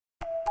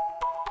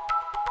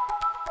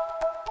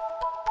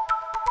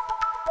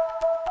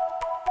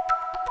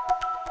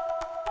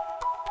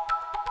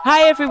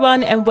Hi,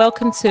 everyone, and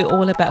welcome to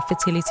All About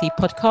Fertility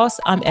podcast.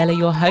 I'm Ella,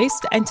 your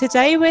host, and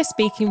today we're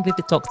speaking with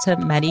Dr.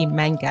 Mani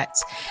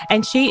Mangat,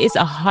 and she is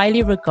a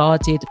highly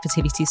regarded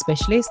fertility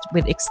specialist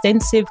with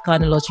extensive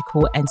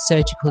gynecological and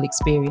surgical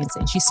experience,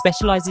 and she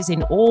specializes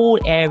in all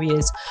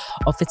areas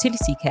of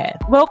fertility care.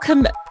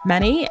 Welcome,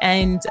 Mani,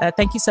 and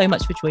thank you so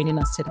much for joining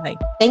us today.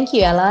 Thank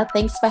you, Ella.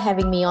 Thanks for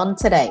having me on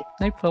today.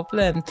 No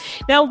problem.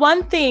 Now,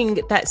 one thing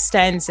that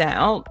stands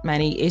out,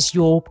 Mani, is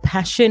your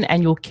passion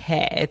and your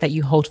care that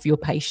you hold for your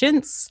patients.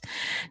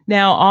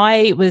 Now,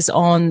 I was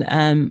on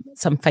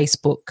some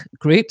Facebook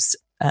groups,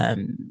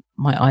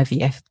 my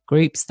IVF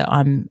groups that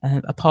I'm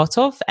a part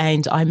of,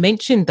 and I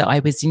mentioned that I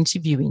was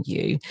interviewing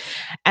you.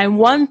 And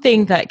one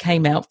thing that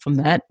came out from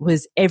that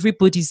was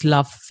everybody's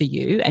love for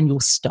you and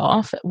your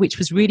staff, which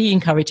was really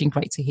encouraging.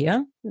 Great to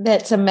hear.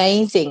 That's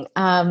amazing.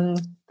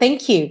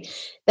 Thank you.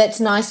 That's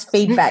nice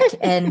feedback.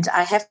 And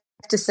I have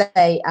to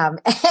say,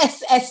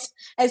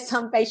 as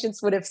some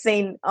patients would have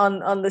seen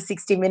on the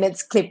 60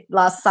 Minutes clip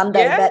last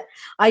Sunday, that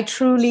I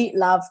truly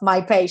love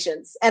my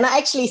patients. And I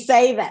actually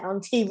say that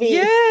on TV.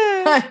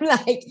 Yeah. I'm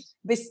like,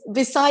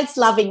 besides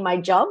loving my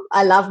job,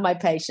 I love my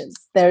patients.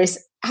 There is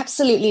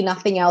absolutely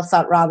nothing else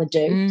I'd rather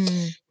do.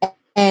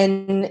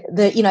 And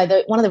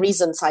one of the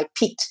reasons I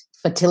picked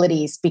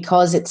fertility is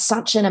because it's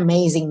such an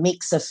amazing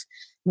mix of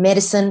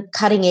medicine,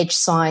 cutting edge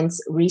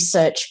science,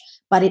 research,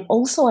 but it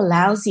also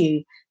allows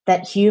you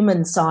that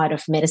human side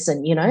of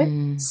medicine,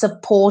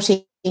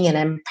 supporting and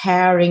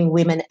empowering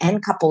women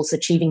and couples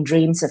achieving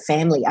dreams of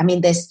family. I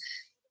mean,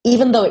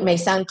 even though it may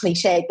sound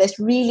cliche, there's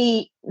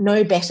really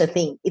no better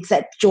thing. It's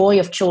that joy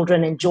of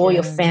children and joy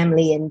of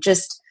family, and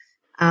just,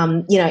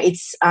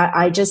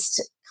 I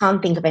just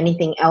can't think of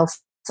anything else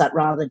I'd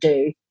rather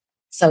do.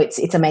 So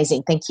it's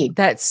amazing. Thank you.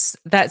 That's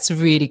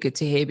really good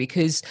to hear,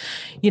 because,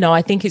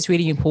 I think it's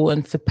really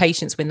important for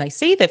patients when they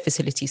see their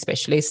fertility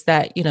specialist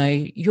that,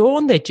 you're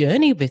on their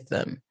journey with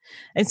them.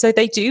 And so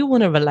they do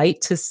want to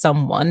relate to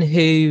someone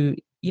who,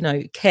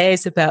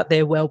 cares about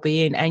their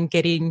well-being and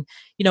getting,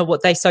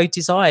 what they so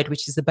desired,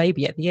 which is the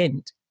baby at the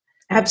end.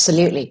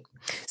 Absolutely.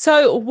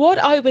 So what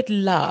I would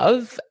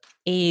love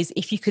is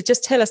if you could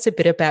just tell us a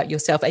bit about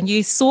yourself. And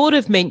you sort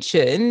of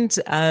mentioned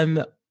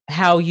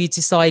how you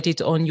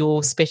decided on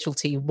your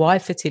specialty. Why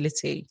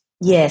fertility?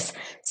 Yes.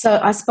 So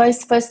I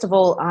suppose, first of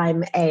all,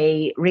 I'm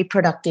a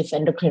reproductive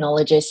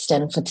endocrinologist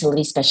and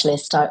fertility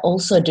specialist. I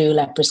also do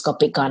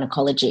laparoscopic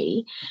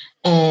gynecology,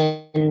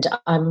 and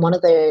I'm one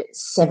of the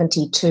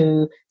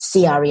 72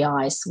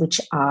 CREIs,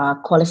 which are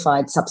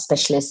qualified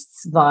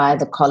subspecialists via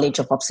the College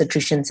of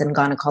Obstetricians and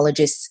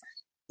Gynecologists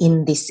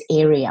in this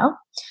area.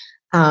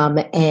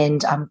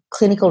 And I'm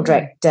clinical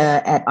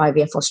director at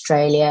IVF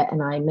Australia,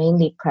 and I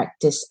mainly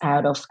practice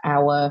out of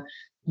our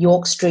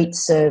York Street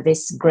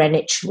service,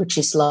 Greenwich, which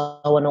is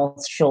Lower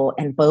North Shore,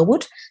 and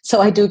Burwood.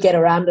 So I do get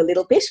around a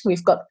little bit.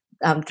 We've got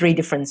 3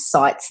 different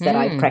sites that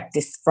I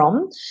practice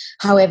from.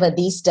 However,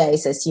 these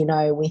days, as you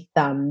know, with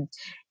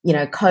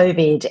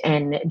COVID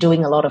and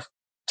doing a lot of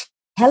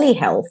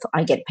telehealth,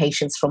 I get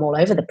patients from all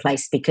over the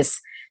place because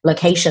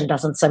location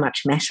doesn't so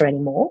much matter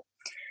anymore.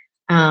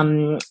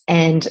 So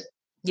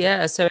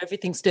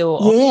everything's still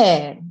on.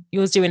 Yeah.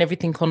 You're doing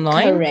everything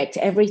online? Correct.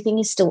 Everything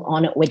is still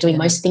on it. We're doing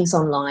most things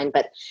online,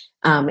 but,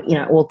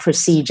 all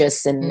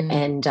procedures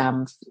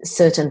and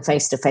certain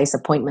face-to-face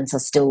appointments are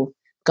still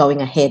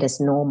going ahead as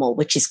normal,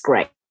 which is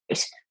great.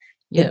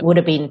 It would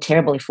have been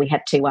terrible if we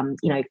had to,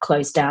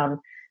 close down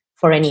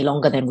for any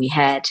longer than we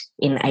had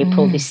in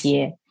April this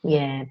year.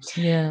 Yeah.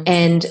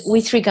 And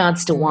with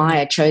regards to why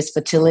I chose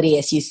fertility,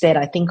 as you said,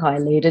 I think I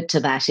alluded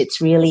to that.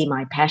 It's really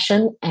my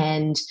passion,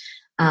 and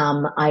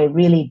I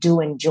really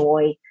do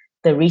enjoy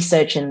the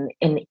research and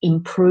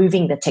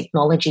improving the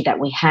technology that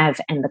we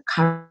have. And the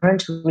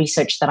current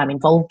research that I'm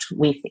involved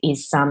with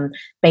is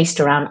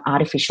based around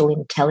artificial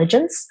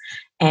intelligence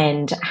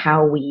and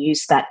how we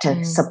use that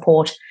to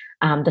support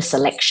the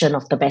selection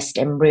of the best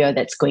embryo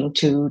that's going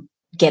to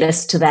get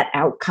us to that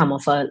outcome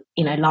of a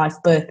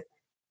live birth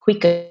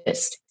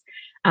quickest.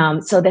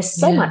 So there's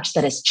so much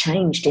that has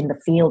changed in the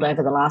field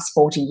over the last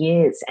 40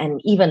 years, and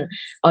even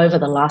over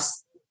the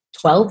last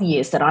 12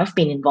 years that I've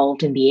been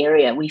involved in the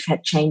area, we've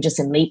had changes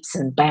in leaps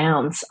and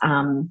bounds.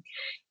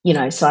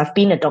 So I've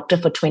been a doctor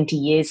for 20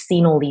 years,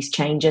 seen all these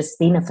changes,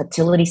 been a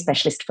fertility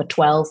specialist for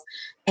 12,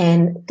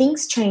 and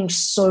things change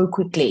so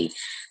quickly.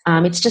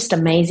 It's just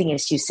amazing,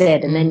 as you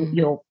said, and then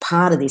you're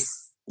part of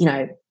this,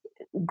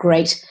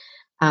 great.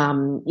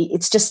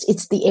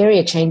 It's the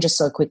area changes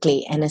so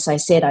quickly. And as I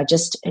said, I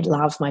just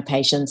love my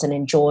patients and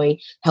enjoy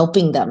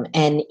helping them.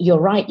 And you're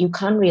right, you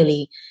can't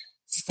really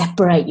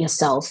separate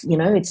yourself.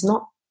 It's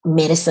not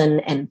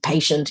medicine and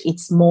patient.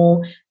 It's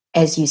more,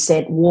 as you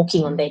said,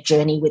 walking on their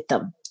journey with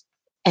them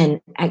and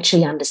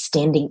actually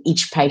understanding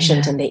each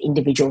patient and their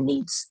individual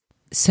needs.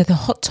 So the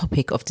hot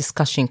topic of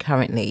discussion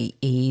currently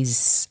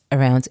is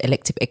around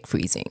elective egg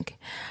freezing.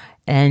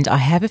 And I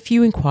have a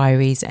few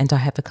inquiries, and I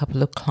have a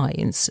couple of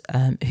clients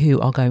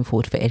who are going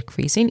forward for egg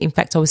freezing. In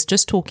fact, I was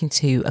just talking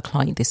to a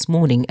client this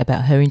morning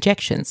about her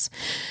injections.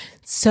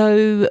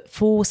 So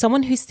for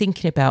someone who's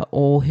thinking about,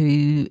 or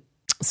who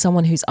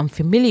someone who's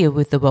unfamiliar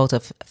with the world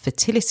of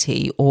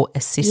fertility or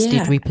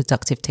assisted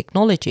reproductive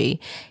technology,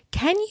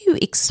 can you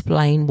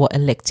explain what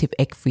elective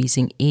egg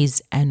freezing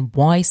is and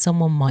why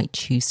someone might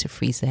choose to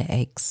freeze their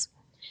eggs?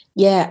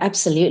 Yeah,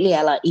 absolutely,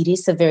 Ella. It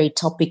is a very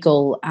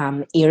topical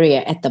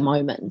area at the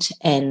moment.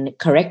 And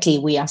correctly,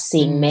 we are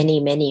seeing many,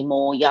 many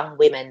more young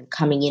women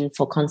coming in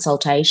for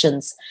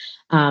consultations,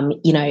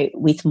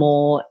 with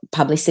more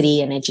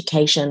publicity and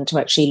education to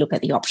actually look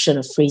at the option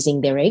of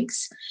freezing their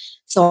eggs.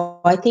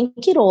 So I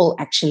think it all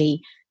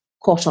actually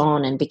caught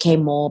on and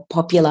became more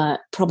popular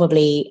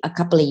probably a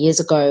couple of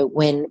years ago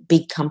when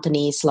big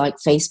companies like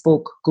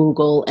Facebook,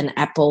 Google, and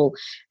Apple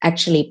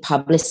actually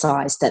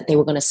publicized that they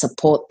were going to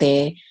support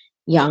their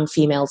young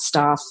female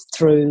staff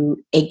through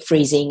egg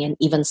freezing and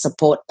even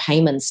support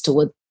payments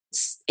towards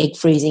egg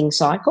freezing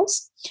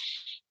cycles.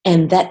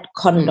 And that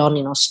cottoned on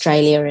in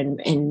Australia,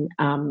 and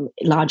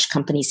large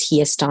companies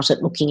here started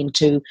looking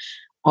into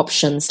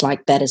options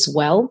like that as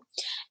well.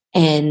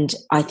 And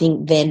I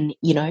think then,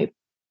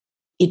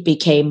 it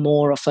became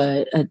more of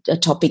a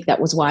topic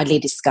that was widely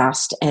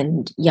discussed,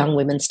 and young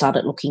women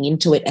started looking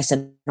into it as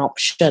an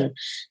option.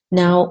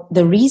 Now,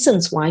 the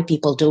reasons why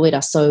people do it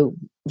are so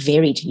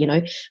varied.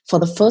 For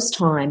the first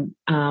time,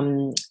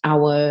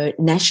 our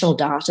national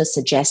data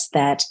suggests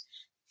that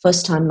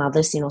first-time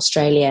mothers in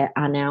Australia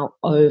are now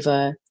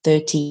over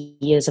 30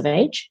 years of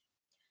age.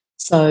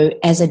 So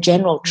as a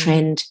general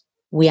trend,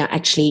 we are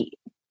actually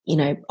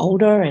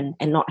older and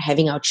not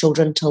having our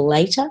children till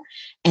later.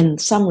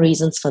 And some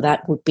reasons for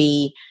that would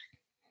be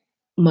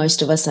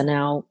most of us are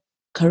now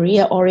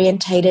career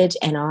orientated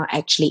and are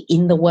actually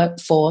in the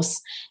workforce,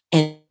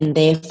 and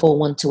therefore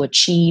want to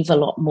achieve a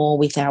lot more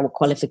with our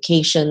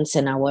qualifications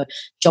and our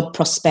job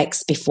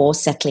prospects before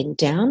settling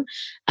down.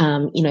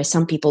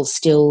 Some people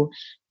still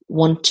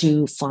want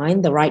to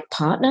find the right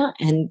partner,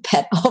 and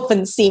that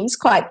often seems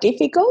quite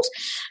difficult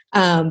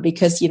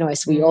because,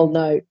 as we all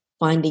know,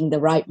 finding the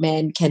right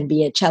man can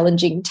be a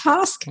challenging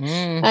task.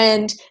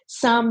 And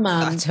some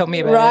tell me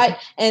about it.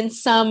 And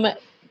some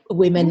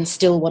women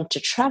still want to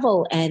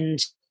travel and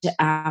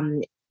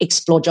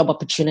explore job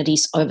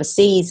opportunities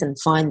overseas, and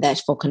find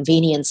that for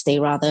convenience they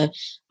rather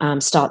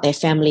start their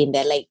family in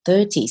their late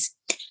 30s.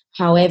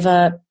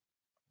 However,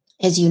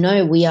 as you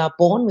know, we are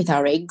born with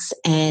our eggs,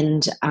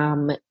 and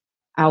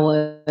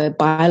our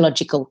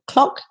biological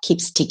clock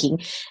keeps ticking,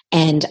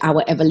 and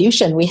our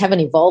evolution, we haven't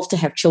evolved to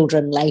have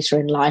children later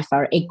in life.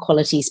 Our egg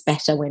quality is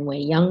better when we're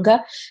younger.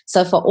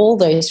 So for all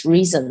those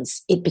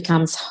reasons, it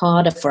becomes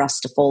harder for us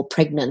to fall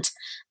pregnant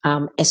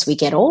as we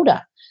get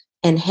older.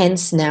 And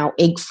hence now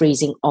egg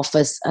freezing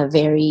offers a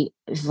very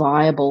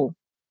viable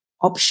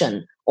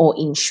option or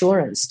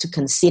insurance to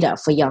consider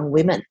for young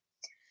women.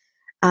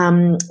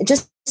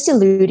 Just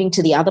alluding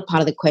to the other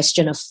part of the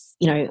question of,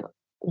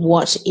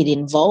 what it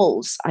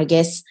involves, I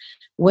guess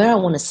where I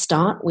want to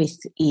start with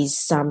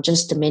is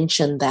just to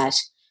mention that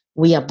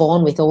we are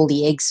born with all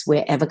the eggs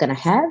we're ever going to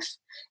have,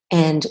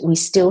 and we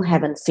still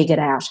haven't figured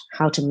out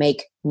how to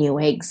make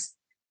new eggs.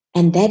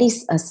 And that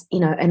is,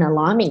 an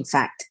alarming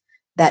fact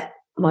that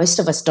most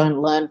of us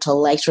don't learn till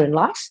later in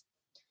life.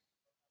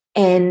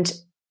 And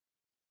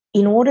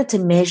in order to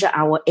measure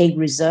our egg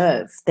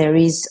reserve, there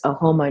is a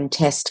hormone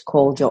test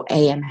called your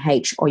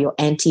AMH, or your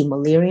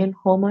anti-Mullerian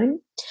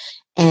hormone.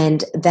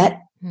 And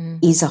that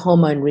is a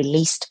hormone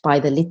released by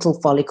the little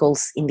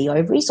follicles in the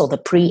ovaries, or the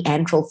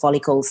preantral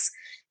follicles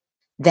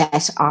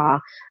that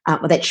are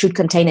that should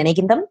contain an egg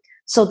in them.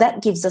 So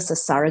that gives us a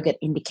surrogate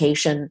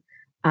indication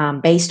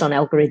based on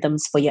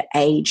algorithms for your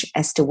age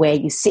as to where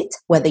you sit,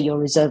 whether your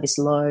reserve is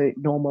low,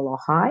 normal, or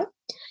high.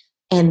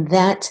 And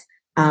that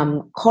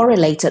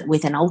correlated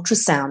with an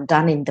ultrasound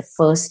done in the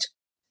first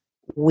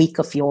week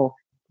of your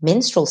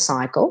menstrual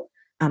cycle,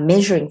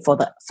 measuring for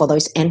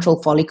those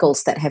antral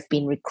follicles that have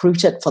been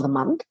recruited for the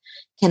month,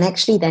 can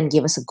actually then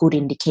give us a good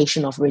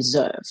indication of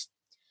reserve.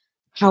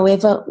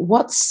 However,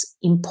 what's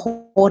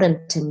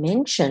important to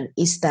mention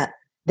is that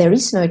there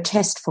is no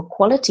test for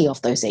quality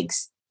of those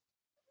eggs.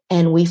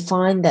 And we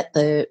find that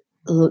the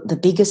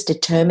biggest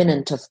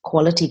determinant of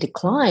quality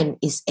decline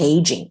is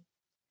aging.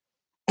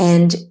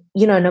 And,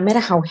 no matter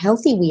how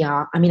healthy we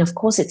are, of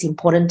course, it's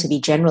important to be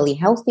generally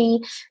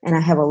healthy. And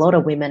I have a lot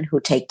of women who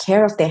take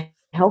care of their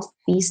health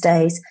these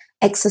days,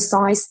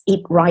 exercise,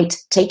 eat right,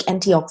 take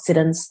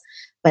antioxidants.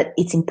 But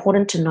it's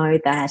important to know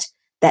that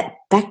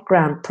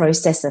background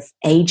process of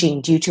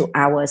aging due to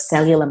our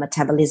cellular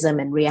metabolism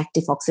and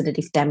reactive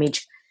oxidative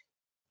damage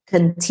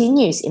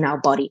continues in our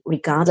body,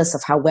 regardless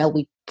of how well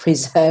we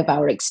preserve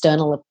our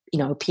external,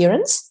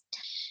 appearance.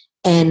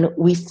 And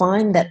we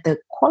find that the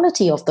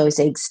quality of those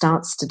eggs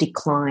starts to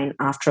decline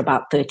after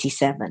about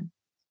 37.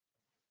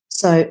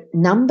 So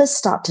numbers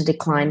start to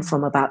decline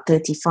from about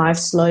 35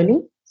 slowly.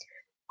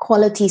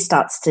 Quality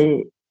starts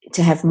to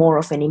have more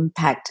of an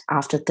impact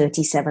after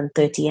 37,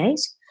 38.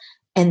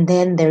 And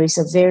then there is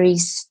a very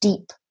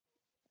steep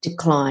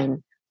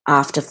decline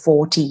after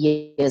 40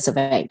 years of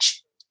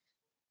age.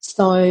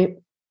 So,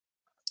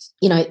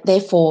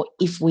 therefore,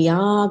 if we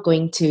are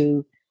going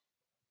to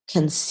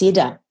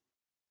consider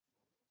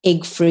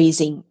egg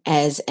freezing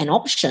as an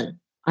option,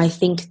 I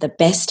think the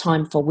best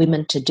time for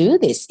women to do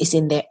this is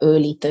in their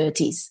early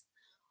 30s.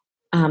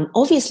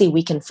 Obviously,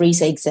 we can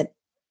freeze eggs at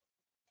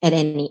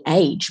any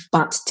age,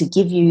 but to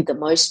give you the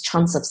most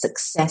chance of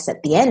success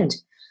at the end,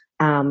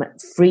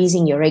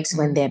 freezing your eggs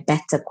when they're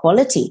better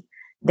quality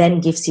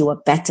then gives you a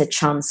better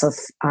chance of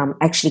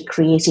actually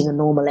creating a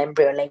normal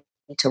embryo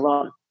later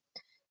on.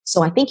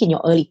 So I think in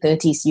your early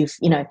 30s, you've,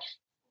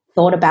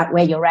 thought about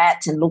where you're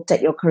at and looked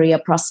at your career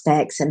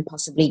prospects and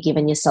possibly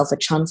given yourself a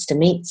chance to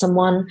meet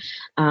someone.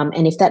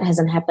 And if that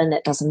hasn't happened,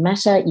 that doesn't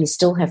matter. You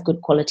still have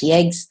good quality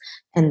eggs,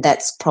 and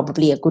that's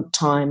probably a good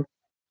time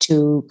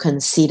to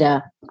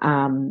consider,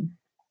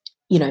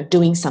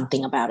 doing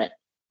something about it.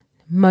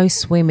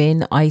 Most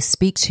women I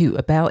speak to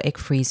about egg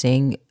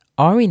freezing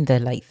are in their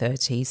late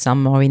 30s,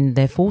 some are in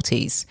their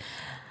 40s.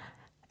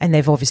 And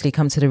they've obviously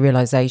come to the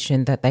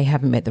realization that they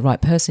haven't met the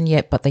right person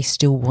yet, but they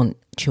still want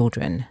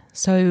children.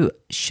 So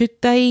should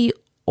they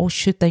or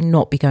should they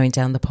not be going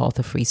down the path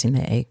of freezing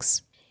their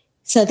eggs?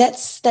 So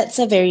that's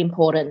a very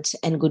important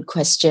and good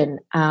question.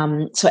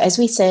 So as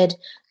we said,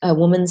 a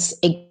woman's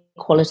egg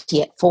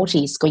quality at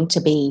 40 is going to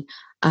be,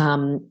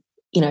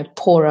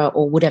 poorer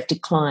or would have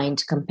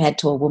declined compared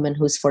to a woman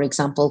who's, for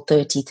example,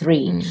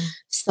 33.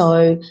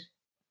 So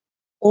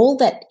all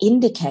that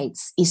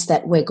indicates is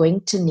that we're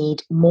going to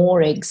need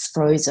more eggs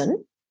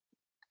frozen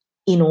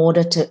in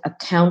order to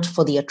account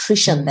for the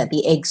attrition that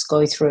the eggs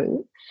go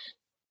through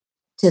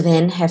to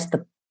then have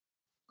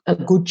a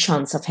good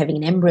chance of having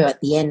an embryo at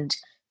the end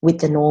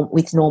with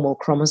normal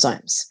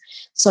chromosomes.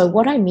 So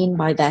what I mean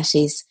by that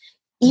is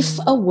if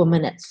a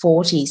woman at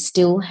 40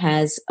 still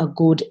has a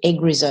good egg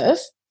reserve,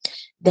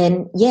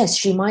 then yes,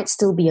 she might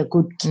still be a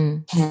good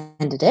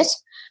candidate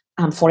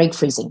for egg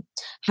freezing.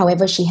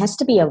 However, she has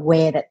to be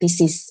aware that this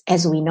is,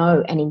 as we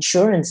know, an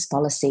insurance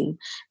policy,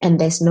 and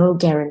there's no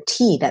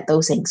guarantee that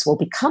those eggs will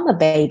become a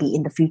baby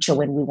in the future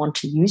when we want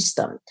to use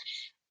them.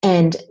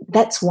 And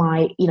that's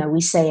why,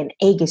 we say an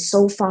egg is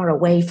so far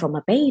away from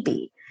a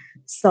baby.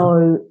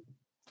 So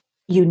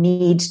you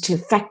need to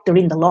factor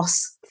in the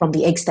loss from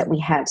the eggs that we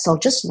have. So I'll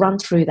just run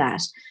through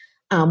that.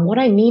 What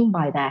I mean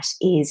by that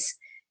is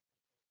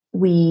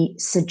we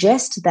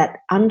suggest that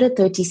under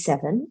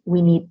 37,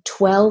 we need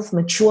 12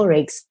 mature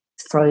eggs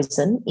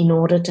frozen in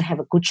order to have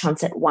a good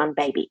chance at one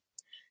baby.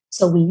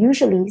 So we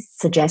usually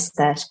suggest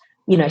that,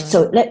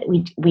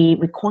 we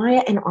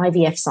require an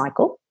IVF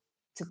cycle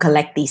to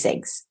collect these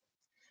eggs.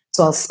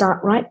 So I'll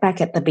start right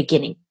back at the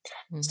beginning.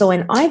 So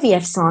an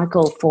IVF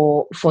cycle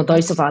for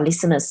those of our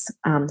listeners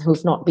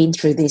who've not been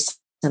through this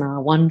and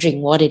are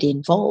wondering what it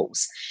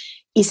involves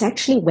is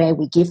actually where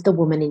we give the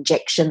woman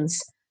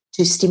injections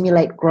to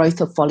stimulate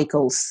growth of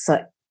follicles.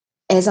 So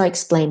as I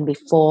explained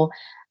before,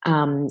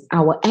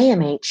 our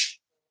AMH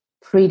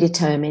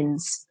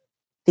predetermines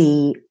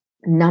the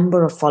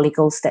number of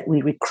follicles that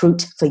we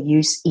recruit for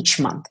use each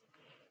month.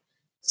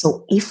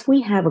 So if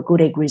we have a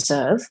good egg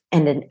reserve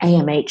and an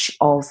AMH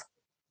of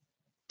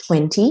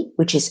 20,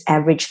 which is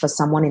average for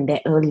someone in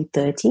their early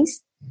 30s,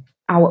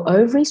 our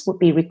ovaries would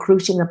be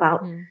recruiting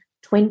about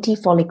 20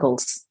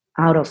 follicles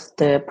out of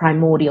the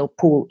primordial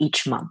pool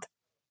each month.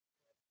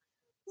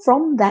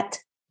 From that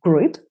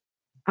group,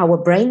 our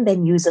brain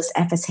then uses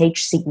FSH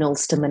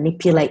signals to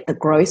manipulate the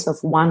growth of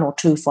 1 or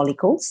 2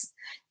 follicles.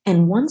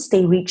 And once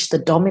they reach the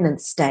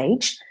dominant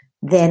stage,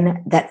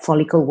 then that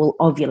follicle will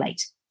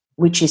ovulate,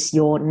 which is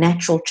your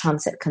natural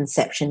chance at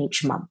conception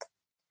each month.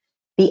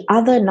 The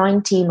other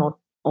 19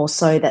 or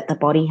so that the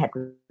body had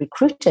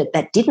recruited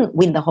that didn't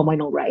win the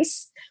hormonal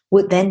race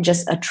would then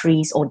just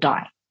attrease or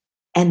die.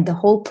 And the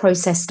whole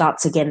process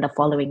starts again the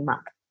following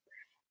month.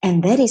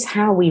 And that is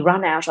how we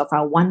run out of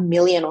our 1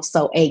 million or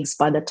so eggs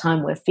by the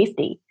time we're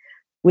 50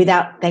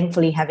 without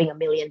thankfully having a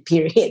million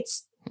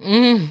periods.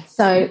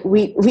 So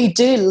we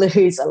do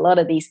lose a lot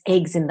of these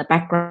eggs in the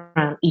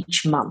background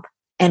each month,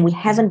 and we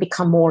haven't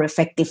become more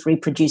effective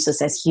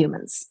reproducers as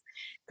humans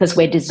because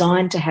we're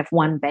designed to have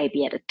one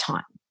baby at a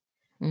time.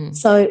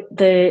 So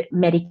the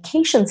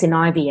medications in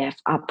IVF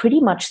are pretty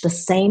much the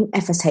same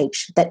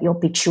FSH that your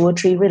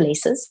pituitary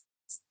releases.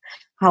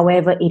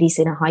 However, it is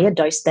in a higher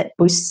dose that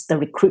boosts the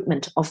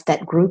recruitment of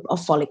that group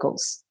of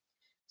follicles.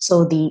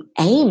 So the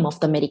aim of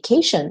the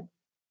medication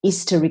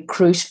is to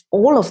recruit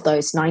all of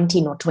those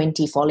 19 or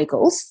 20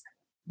 follicles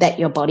that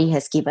your body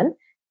has given.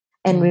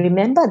 And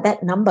remember,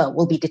 that number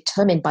will be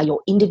determined by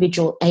your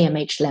individual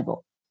AMH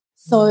level.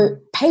 So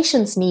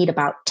patients need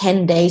about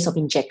 10 days of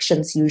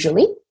injections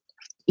usually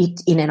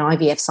in an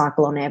IVF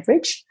cycle on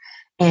average.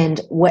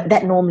 And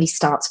that normally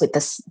starts with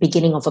the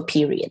beginning of a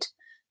period.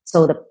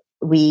 So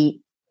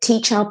we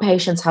teach our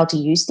patients how to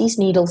use these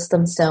needles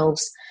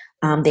themselves.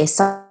 They're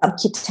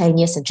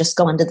subcutaneous and just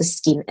go under the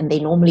skin, and they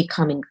normally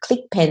come in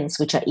click pens,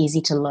 which are easy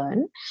to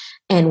learn.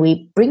 And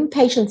we bring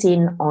patients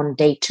in on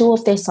day 2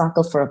 of their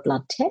cycle for a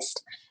blood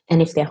test.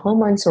 And if their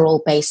hormones are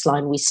all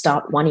baseline, we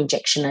start 1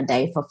 injection a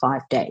day for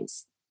 5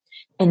 days.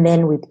 And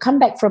then we come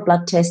back for a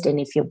blood test, and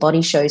if your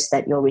body shows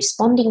that you're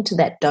responding to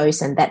that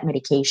dose and that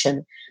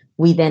medication,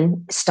 we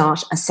then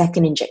start a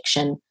second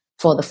injection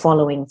for the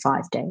following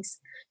 5 days.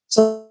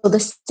 So the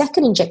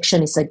second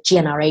injection is a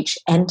GnRH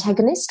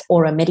antagonist,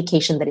 or a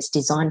medication that is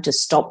designed to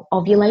stop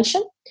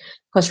ovulation.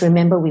 Because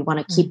remember, we want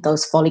to keep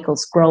those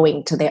follicles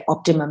growing to their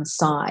optimum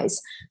size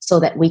so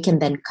that we can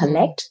then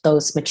collect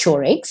those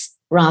mature eggs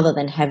rather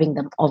than having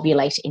them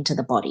ovulate into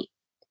the body.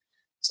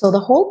 So the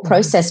whole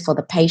process for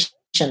the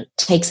patient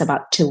takes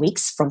about 2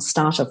 weeks from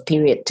start of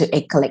period to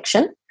egg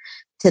collection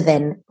to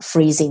then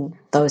freezing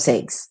those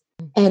eggs.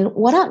 And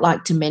what I'd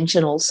like to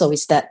mention also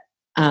is that,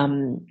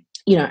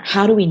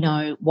 how do we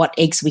know what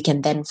eggs we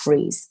can then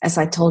freeze? As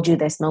I told you,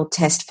 there's no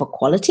test for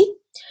quality.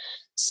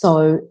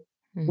 So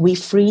we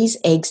freeze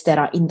eggs that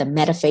are in the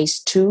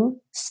metaphase 2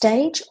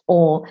 stage,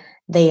 or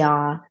they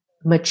are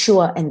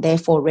mature and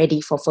therefore ready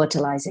for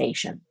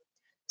fertilization.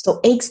 So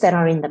eggs that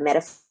are in the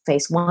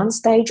metaphase 1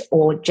 stage,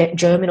 or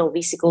germinal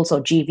vesicles or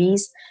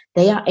GVs,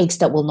 they are eggs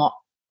that will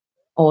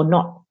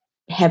not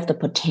have the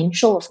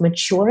potential of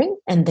maturing,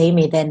 and they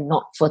may then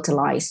not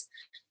fertilize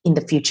in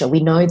the future.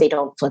 We know they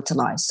don't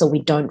fertilize, so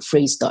we don't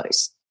freeze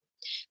those.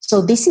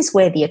 So this is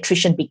where the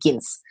attrition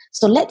begins.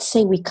 So let's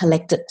say we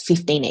collected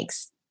 15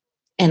 eggs,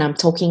 and I'm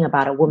talking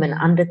about a woman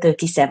under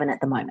 37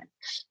 at the moment.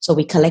 So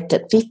we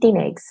collected 15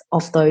 eggs.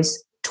 Of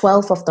those,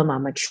 12 of them are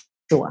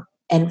mature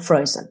and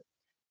frozen.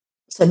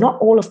 So not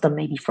all of them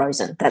may be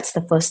frozen. That's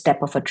the first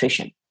step of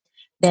attrition.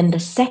 Then the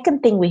second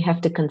thing we have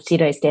to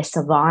consider is their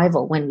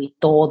survival when we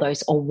thaw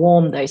those or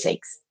warm those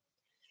eggs.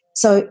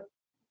 So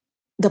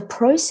the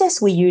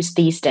process we use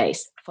these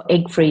days for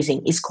egg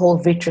freezing is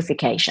called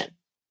vitrification.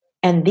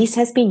 And this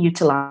has been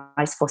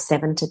utilized for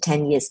 7 to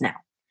 10 years now.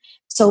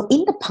 So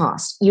in the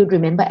past, you'd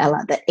remember,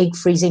 Ella, that egg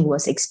freezing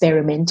was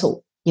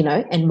experimental,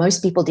 and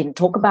most people didn't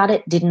talk about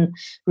it, didn't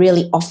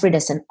really offer it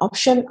as an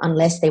option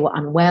unless they were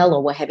unwell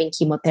or were having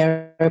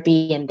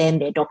chemotherapy, and then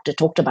their doctor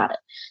talked about it.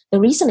 The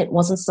reason it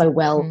wasn't so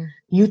well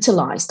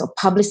utilized or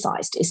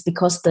publicized is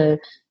because the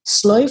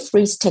slow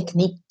freeze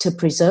technique to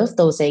preserve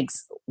those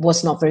eggs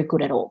was not very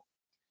good at all.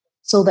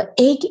 So the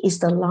egg is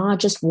the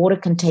largest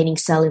water-containing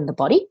cell in the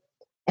body,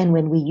 and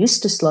when we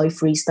used to slow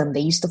freeze them, they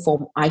used to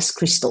form ice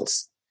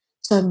crystals.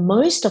 So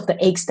most of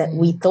the eggs that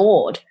we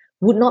thawed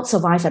would not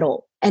survive at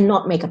all and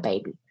not make a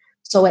baby.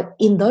 So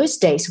in those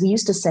days, we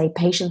used to say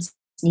patients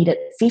needed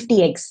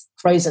 50 eggs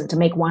frozen to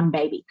make one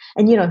baby.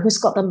 And, who's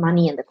got the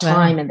money and the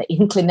time and the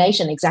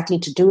inclination exactly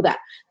to do that,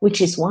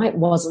 which is why it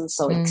wasn't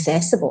so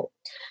accessible.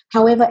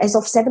 However, as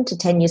of 7 to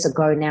 10 years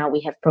ago now, we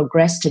have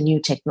progressed to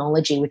new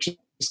technology, which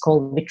is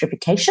called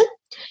vitrification.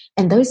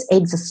 And those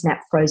eggs are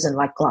snap frozen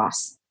like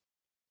glass.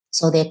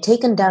 So they're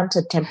taken down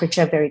to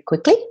temperature very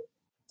quickly.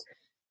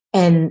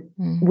 And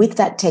with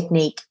that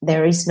technique,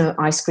 there is no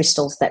ice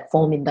crystals that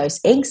form in those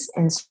eggs.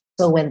 And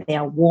so when they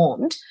are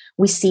warmed,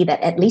 we see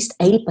that at least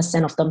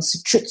 80% of them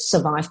should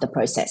survive the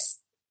process.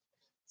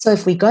 So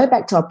if we go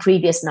back to our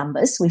previous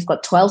numbers, we've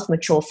got 12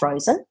 mature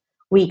frozen.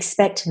 We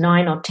expect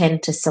 9 or 10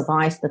 to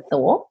survive the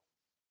thaw.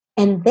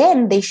 And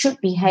then they should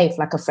behave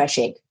like a fresh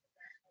egg.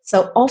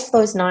 So of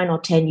those 9 or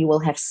 10, you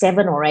will have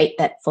 7 or 8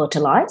 that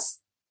fertilize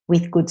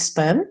with good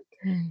sperm.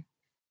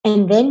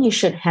 And then you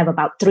should have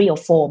about 3 or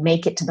 4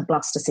 make it to the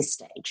blastocyst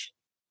stage.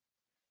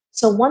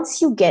 So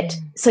once you get,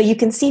 so you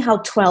can see how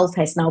 12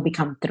 has now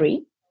become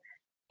 3.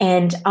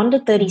 And under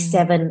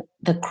 37,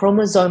 the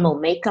chromosomal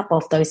makeup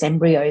of those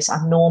embryos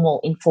are normal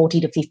in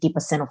 40 to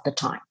 50% of the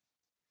time.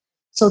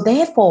 So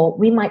therefore,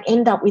 we might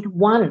end up with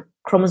one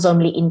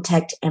chromosomally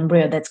intact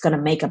embryo that's going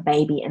to make a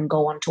baby and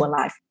go on to a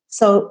life.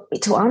 So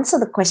to answer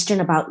the question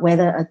about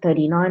whether a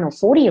 39 or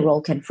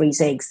 40-year-old can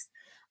freeze eggs,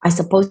 I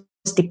suppose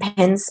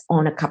depends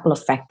on a couple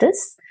of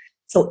factors.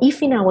 So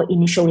if in our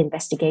initial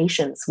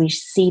investigations, we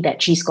see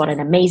that she's got an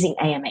amazing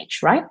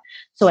AMH, right?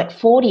 So at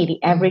 40,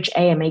 the average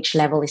AMH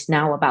level is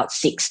now about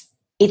 6.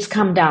 It's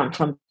come down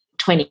from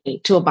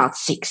 20 to about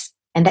 6.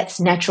 And that's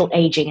natural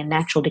aging and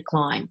natural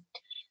decline.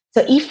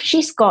 So if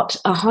she's got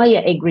a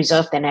higher egg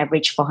reserve than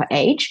average for her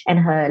age and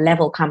her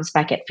level comes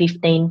back at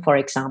 15, for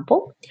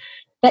example,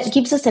 that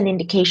gives us an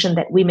indication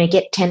that we may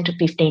get 10 to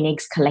 15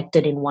 eggs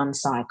collected in one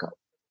cycle.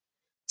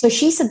 So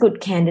she's a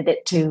good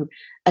candidate to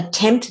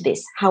attempt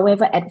this.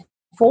 However, at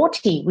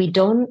 40, we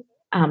don't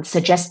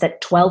suggest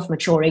that 12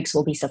 mature eggs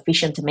will be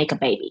sufficient to make a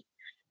baby,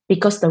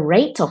 because the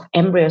rate of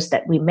embryos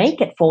that we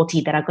make at 40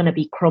 that are going to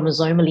be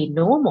chromosomally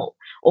normal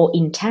or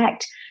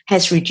intact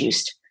has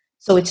reduced.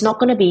 So it's not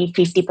going to be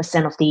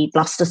 50% of the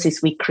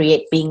blastocysts we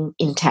create being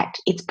intact.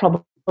 It's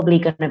probably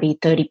going to be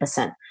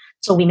 30%.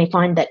 So we may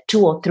find that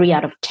 2 or 3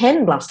 out of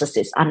 10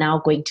 blastocysts are now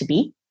going to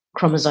be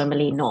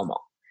chromosomally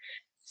normal.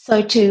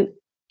 So to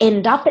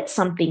end up at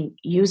something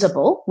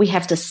usable, we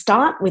have to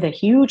start with a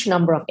huge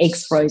number of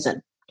eggs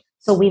frozen.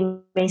 So we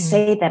may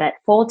say that at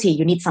 40,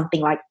 you need something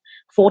like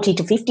 40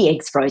 to 50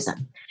 eggs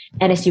frozen.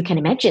 And as you can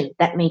imagine,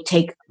 that may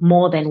take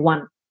more than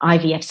one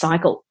IVF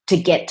cycle to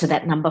get to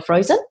that number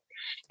frozen.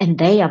 And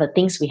they are the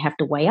things we have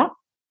to weigh up.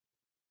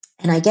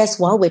 And I guess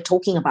while we're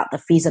talking about the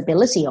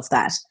feasibility of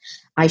that,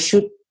 I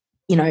should,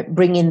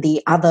 bring in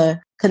the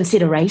other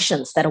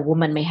considerations that a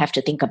woman may have to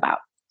think about.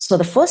 So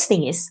the first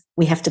thing is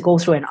we have to go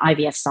through an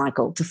IVF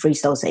cycle to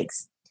freeze those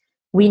eggs.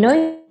 We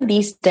know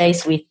these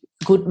days with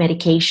good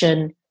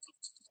medication,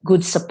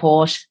 good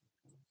support,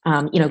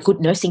 good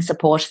nursing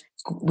support.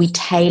 We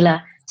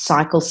tailor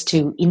cycles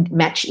to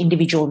match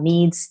individual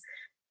needs.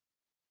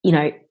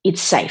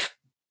 It's safe.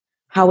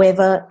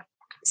 However,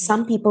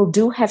 some people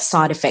do have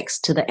side effects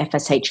to the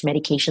FSH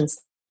medications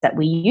that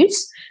we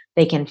use.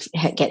 They can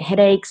get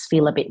headaches,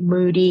 feel a bit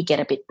moody, get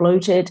a bit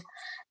bloated.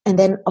 And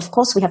then, of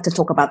course, we have to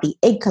talk about the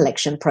egg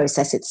collection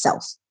process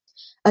itself.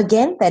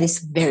 Again, that is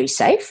very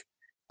safe.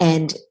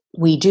 And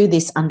we do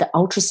this under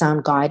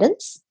ultrasound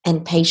guidance,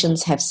 and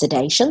patients have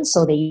sedation,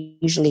 so they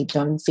usually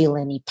don't feel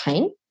any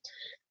pain.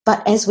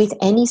 But as with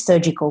any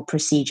surgical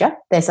procedure,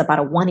 there's about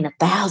a 1 in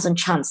 1,000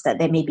 chance that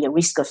there may be a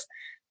risk of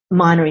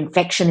minor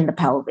infection in the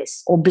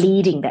pelvis or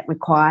bleeding that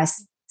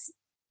requires,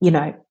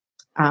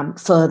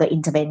 further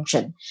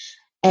intervention.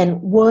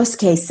 And worst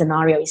case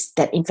scenario is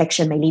that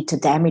infection may lead to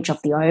damage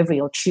of the ovary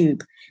or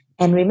tube.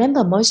 And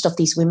remember, most of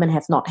these women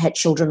have not had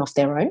children of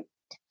their own,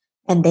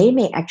 and they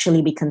may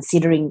actually be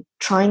considering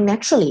trying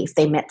naturally if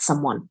they met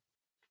someone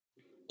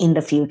in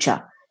the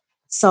future.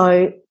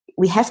 So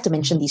we have to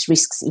mention these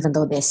risks even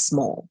though they're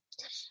small.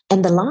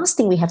 And the last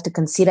thing we have to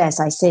consider, as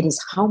I said,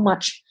 is how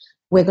much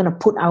we're going to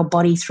put our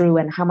body through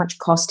and how much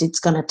cost it's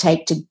going to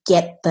take to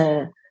get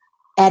the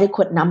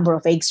adequate number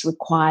of eggs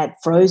required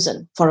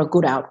frozen for a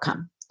good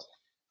outcome.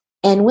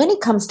 And when it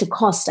comes to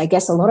cost, I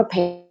guess a lot of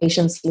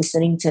patients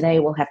listening today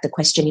will have the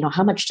question,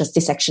 how much does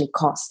this actually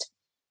cost?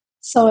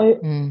 So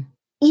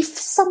if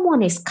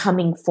someone is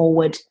coming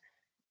forward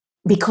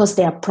because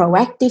they're a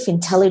proactive,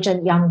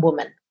 intelligent young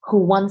woman who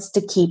wants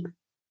to keep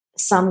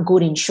some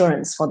good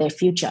insurance for their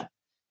future,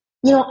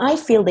 I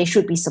feel they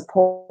should be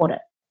supported.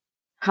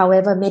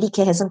 However,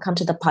 Medicare hasn't come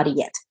to the party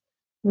yet.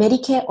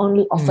 Medicare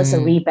only offers a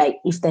rebate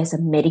if there's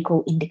a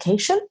medical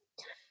indication.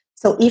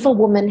 So if a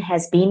woman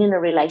has been in a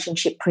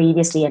relationship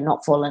previously and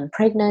not fallen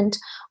pregnant,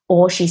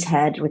 or she's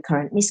had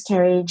recurrent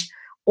miscarriage,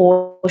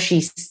 or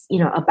she's,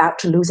 about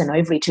to lose an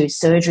ovary to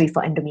surgery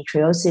for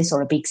endometriosis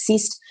or a big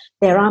cyst,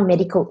 there are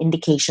medical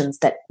indications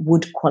that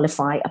would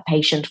qualify a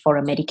patient for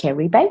a Medicare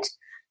rebate.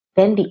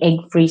 Then the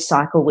egg-free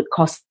cycle would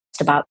cost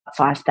about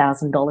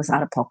 $5,000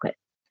 out of pocket.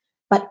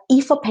 But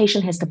if a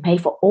patient has to pay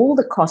for all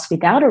the costs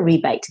without a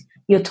rebate,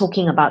 you're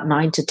talking about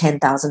 $9,000 to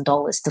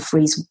 $10,000 to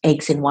freeze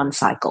eggs in one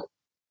cycle.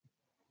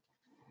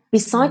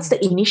 Besides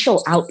the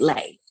initial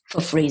outlay for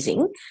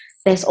freezing,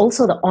 there's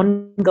also the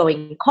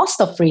ongoing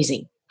cost of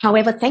freezing.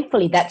 However,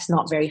 thankfully, that's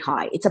not very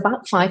high. It's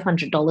about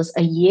 $500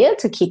 a year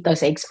to keep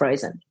those eggs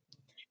frozen.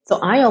 So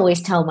I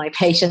always tell my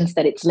patients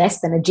that it's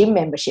less than a gym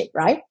membership,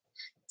 right?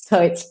 So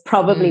it's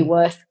probably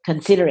worth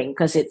considering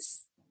because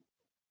it's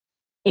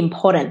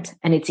important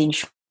and it's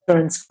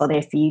insurance for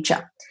their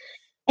future.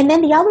 And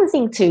then the other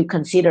thing to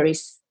consider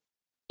is,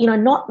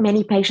 not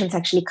many patients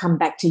actually come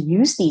back to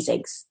use these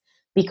eggs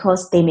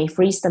because they may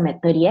freeze them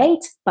at 38,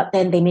 but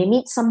then they may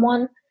meet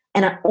someone.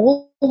 And I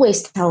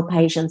always tell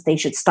patients they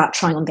should start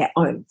trying on their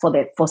own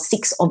for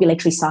 6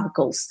 ovulatory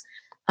cycles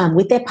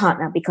with their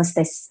partner, because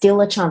there's still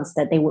a chance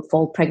that they would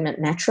fall pregnant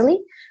naturally.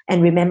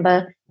 And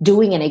remember,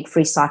 doing an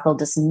egg-free cycle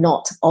does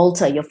not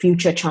alter your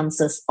future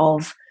chances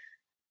of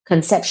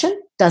conception,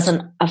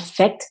 doesn't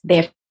affect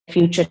their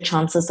future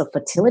chances of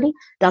fertility,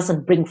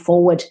 doesn't bring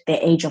forward their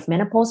age of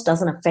menopause,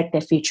 doesn't affect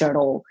their future at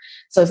all.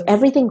 So if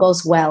everything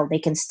goes well, they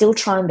can still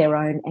try on their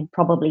own and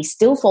probably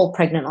still fall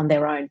pregnant on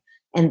their own,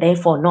 and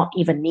therefore not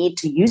even need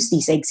to use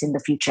these eggs in the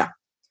future.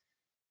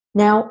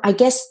 Now, I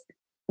guess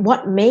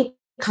what may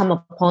come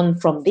upon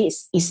from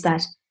this is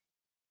that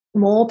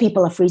more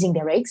people are freezing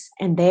their eggs,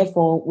 and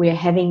therefore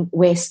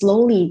we're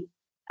slowly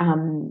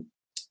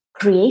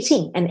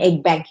creating an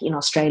egg bank in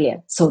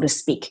Australia, so to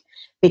speak.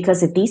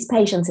 Because if these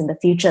patients in the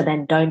future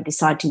then don't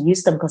decide to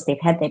use them because they've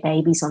had their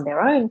babies on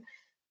their own,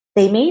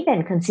 they may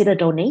then consider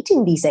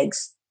donating these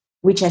eggs,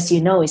 which, as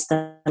you know, is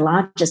the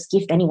largest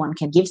gift anyone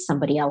can give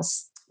somebody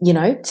else,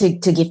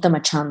 to give them a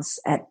chance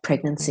at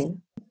pregnancy.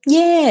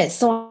 Yeah,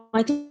 so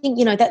I think,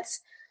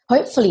 that's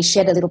hopefully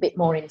shed a little bit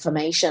more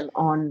information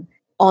on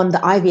the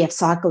IVF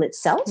cycle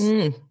itself,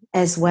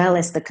 as well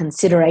as the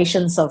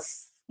considerations of,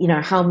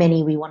 how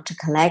many we want to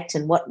collect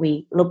and what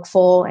we look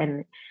for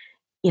and,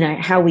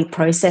 how we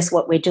process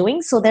what we're doing.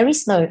 So there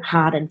is no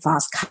hard and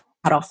fast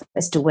cutoff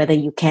as to whether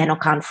you can or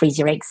can't freeze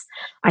your eggs.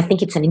 I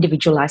think it's an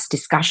individualized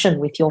discussion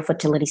with your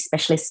fertility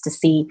specialist to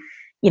see,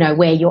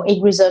 where your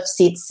egg reserve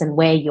sits and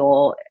where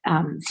your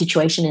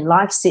situation in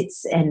life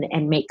sits, and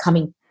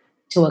coming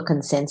to a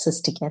consensus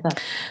together.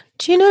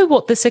 Do you know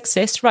what the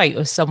success rate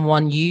of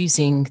someone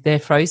using their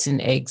frozen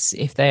eggs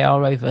if they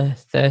are over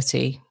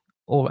 30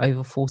 or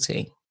over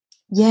 40?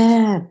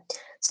 Yeah.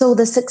 So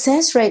the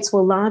success rates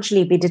will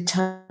largely be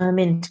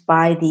determined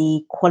by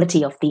the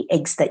quality of the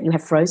eggs that you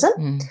have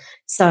frozen.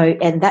 So,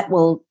 and that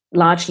will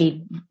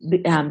largely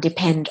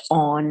depend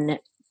on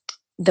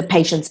the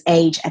patient's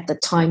age at the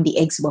time the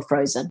eggs were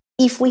frozen.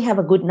 If we have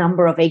a good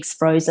number of eggs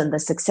frozen, the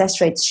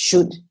success rates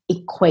should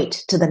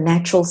equate to the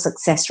natural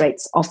success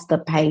rates of the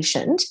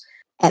patient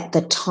at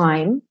the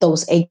time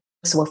those eggs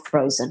were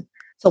frozen.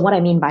 So what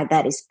I mean by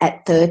that is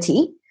at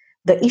 30,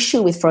 the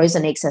issue with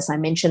frozen eggs, as I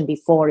mentioned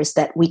before, is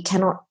that we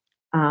cannot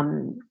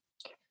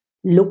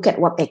look at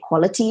what their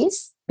quality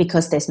is,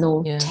 because there's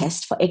no Yeah.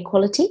 test for egg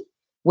quality.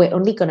 We're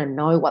only going to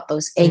know what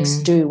those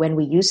eggs do when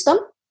we use them.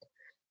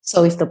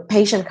 So if the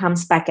patient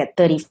comes back at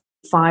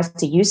 35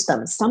 to use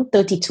them, some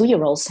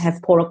 32-year-olds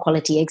have poorer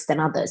quality eggs than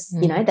others.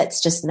 You know,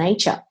 that's just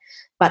nature.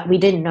 But we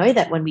didn't know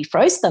that when we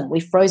froze them.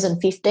 We've frozen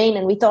 15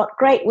 and we thought,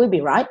 great, we'll be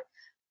right.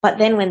 But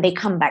then when they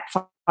come back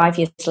 5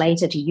 years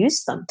later to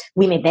use them,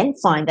 we may then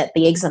find that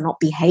the eggs are not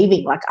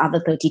behaving like other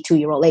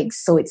 32-year-old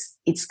eggs. So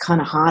it's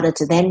kind of harder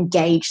to then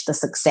gauge the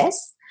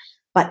success.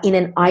 But in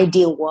an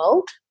ideal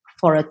world,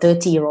 for a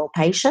 30-year-old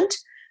patient,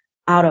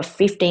 out of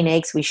 15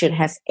 eggs, we should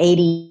have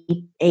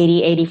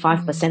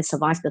 85%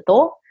 survive the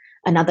thaw,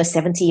 another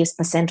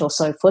 70% or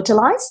so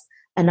fertilize,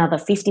 another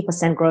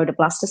 50% grow to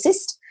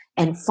blastocyst,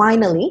 and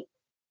finally,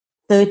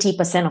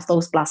 30% of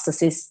those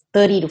blastocysts,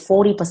 30 to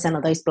 40%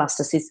 of those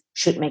blastocysts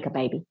should make a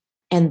baby.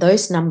 And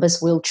those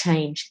numbers will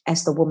change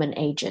as the woman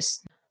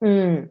ages.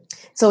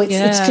 So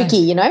it's tricky,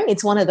 you know.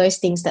 It's one of those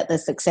things that the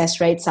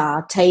success rates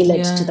are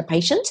tailored to the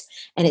patient,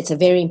 and it's a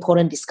very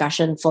important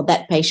discussion for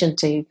that patient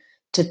to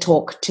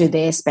talk to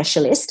their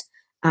specialist,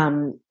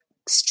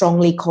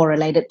 strongly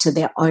correlated to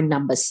their own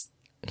numbers.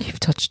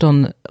 You've touched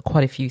on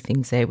quite a few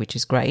things there, which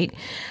is great.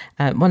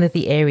 One of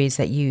the areas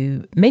that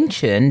you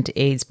mentioned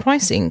is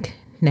pricing.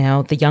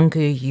 Now, the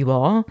younger you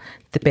are,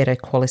 the better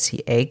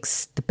quality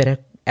eggs, the better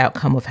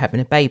outcome of having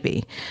a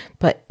baby.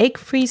 But egg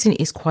freezing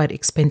is quite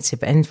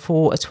expensive. And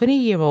for a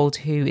 20-year-old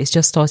who is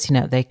just starting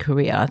out their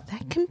career,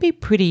 that can be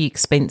pretty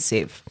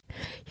expensive.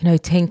 You know,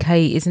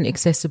 10K isn't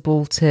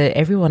accessible to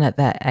everyone at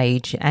that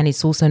age, and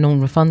it's also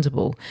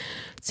non-refundable.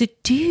 So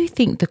do you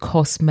think the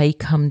cost may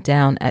come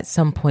down at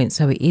some point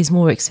so it is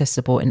more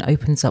accessible and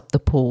opens up the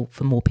pool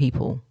for more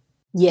people?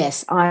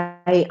 Yes,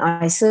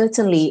 I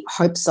certainly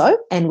hope so.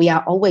 And we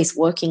are always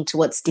working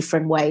towards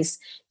different ways.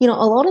 You know,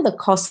 a lot of the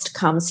cost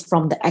comes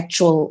from the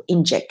actual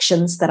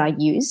injections that are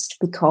used,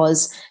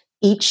 because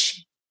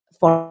each,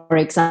 for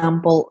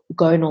example,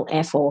 Gonal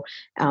F or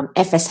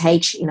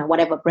FSH, you know,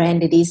 whatever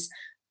brand it is,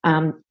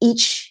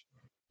 each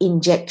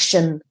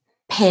injection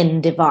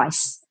pen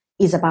device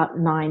is about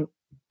 $800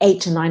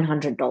 to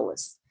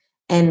 $900.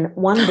 And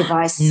one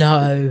device...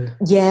 No.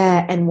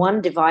 Yeah, and one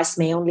device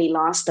may only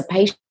last the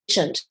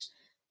patient,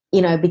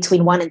 you know,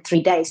 between 1 and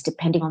 3 days,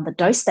 depending on the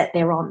dose that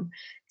they're on.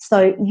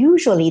 So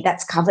usually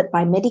that's covered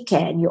by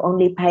Medicare, and you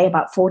only pay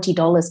about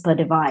 $40 per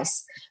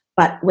device.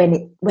 But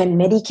when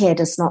Medicare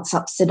does not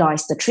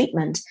subsidize the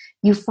treatment,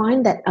 you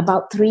find that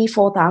about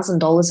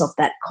 $3,000-$4,000 of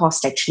that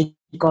cost actually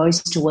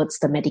goes towards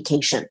the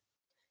medication.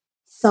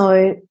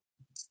 So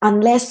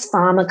unless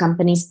pharma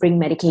companies bring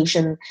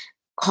medication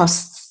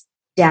costs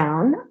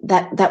down,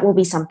 that will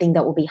be something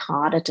that will be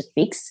harder to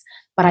fix.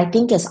 But I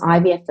think as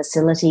IVF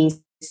facilities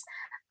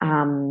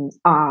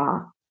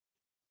are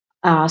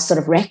sort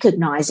of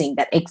recognizing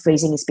that egg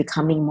freezing is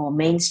becoming more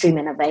mainstream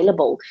and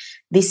available,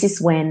 this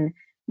is when,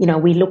 you know,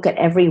 we look at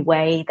every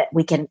way that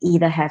we can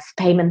either have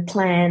payment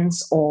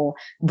plans or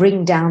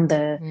bring down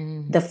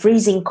the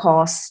freezing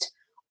cost,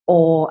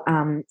 or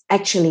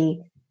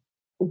actually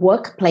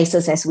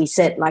workplaces, as we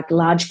said, like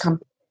large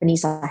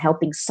companies are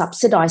helping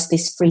subsidize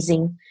this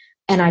freezing.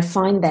 And I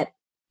find that,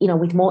 you know,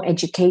 with more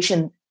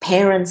education,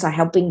 parents are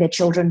helping their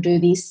children do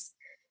this.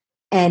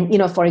 And, you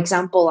know, for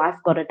example,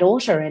 I've got a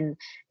daughter, and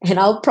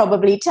I'll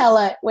probably tell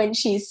her when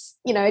she's,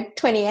 you know,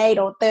 28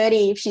 or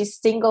 30, if she's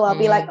single, I'll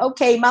be like,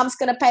 okay, mom's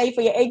going to pay for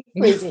your egg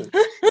freezing.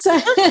 So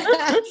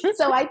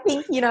I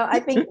think, you know,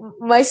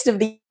 most of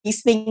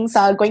these things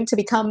are going to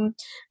become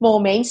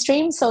more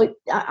mainstream. So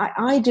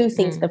I do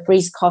think the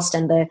freeze cost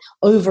and the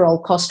overall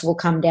cost will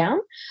come down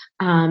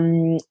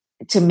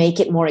to make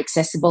it more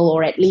accessible,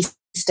 or at least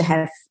to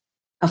have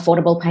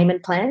affordable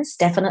payment plans,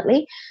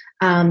 definitely.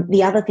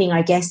 The other thing,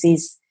 I guess,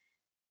 is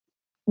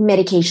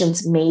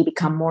medications may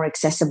become more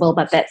accessible,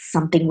 but that's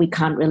something we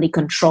can't really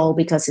control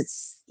because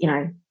it's, you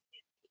know,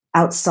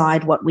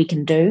 outside what we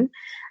can do.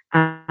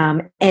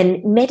 And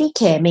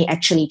Medicare may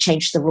actually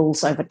change the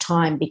rules over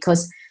time,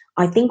 because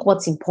I think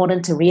what's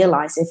important to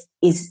realize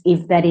is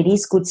that it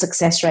is good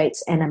success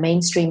rates and a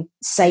mainstream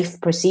safe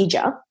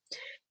procedure,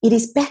 it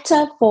is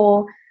better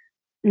for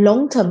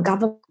long-term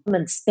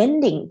government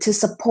spending to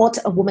support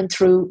a woman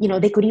through, you know,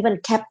 they could even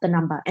cap the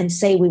number and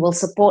say we will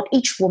support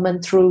each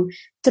woman through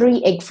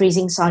 3 egg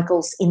freezing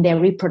cycles in their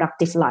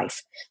reproductive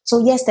life.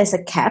 So yes, there's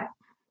a cap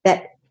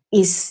that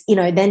is, you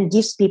know, then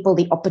gives people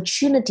the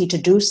opportunity to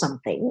do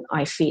something,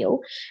 I feel.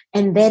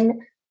 And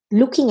then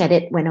looking at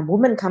it, when a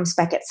woman comes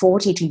back at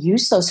 40 to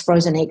use those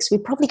frozen eggs, we're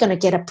probably going to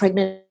get her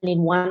pregnant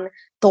in 1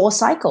 thaw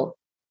cycle.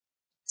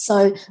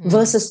 So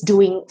versus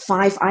doing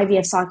 5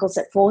 IVF cycles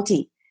at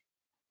 40.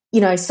 You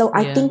know, so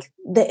I think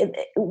that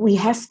we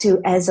have to,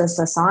 as a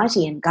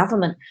society and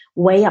government,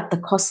 weigh up the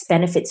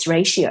cost-benefits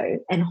ratio,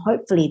 and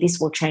hopefully this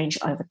will change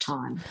over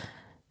time.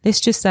 let's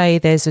just say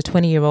there's a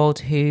 20-year-old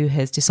who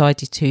has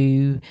decided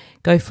to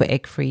go for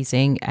egg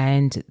freezing,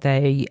 and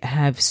they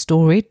have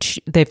storage.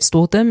 They've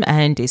stored them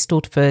and it's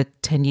stored for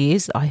 10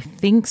 years. I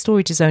think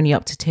storage is only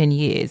up to 10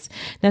 years.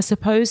 Now,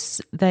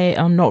 suppose they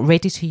are not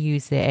ready to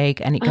use their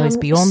egg and it goes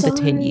beyond the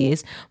 10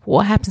 years.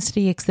 What happens to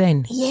the eggs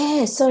then?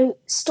 Yeah, so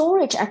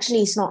storage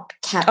actually is not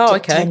capped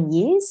at 10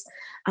 years.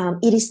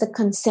 It is the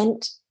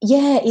consent.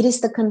 Yeah, it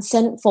is the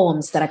consent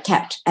forms that are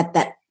capped at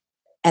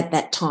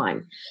that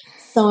time.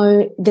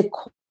 So the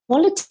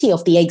quality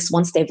of the eggs,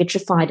 once they're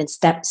vitrified and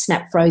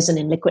snap frozen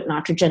in liquid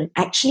nitrogen,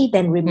 actually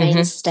then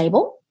remains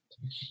stable,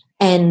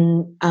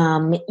 and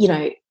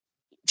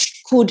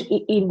could,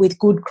 with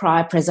good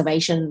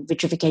cryopreservation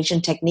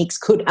vitrification techniques,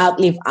 could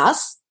outlive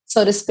us,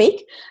 so to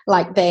speak.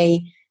 Like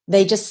they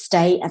just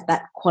stay at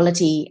that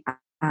quality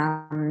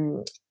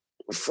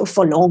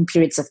for long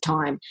periods of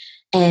time.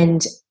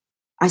 And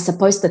I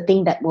suppose the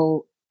thing that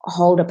will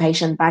hold a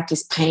patient back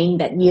is paying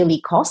that yearly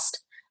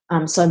cost.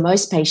 So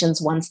most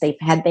patients, once they've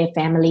had their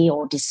family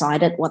or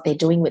decided what they're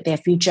doing with their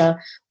future,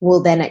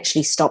 will then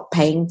actually stop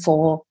paying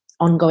for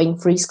ongoing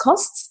freeze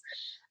costs.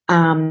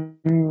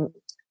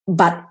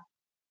 But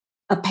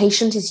a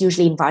patient is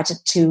usually invited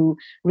to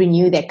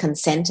renew their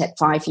consent at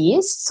 5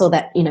 years, so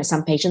that,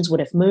 some patients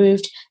would have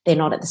moved, they're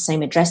not at the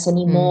same address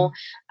anymore.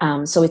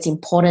 So it's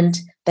important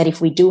that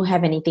if we do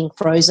have anything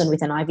frozen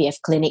with an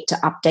IVF clinic, to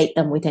update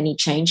them with any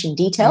change in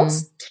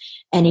details.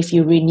 And if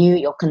you renew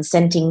your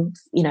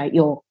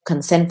your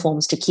consent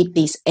forms to keep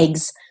these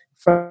eggs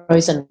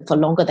frozen for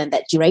longer than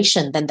that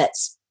duration, then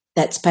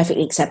that's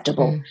perfectly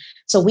acceptable.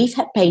 So we've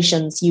had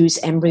patients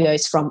use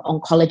embryos from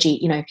oncology,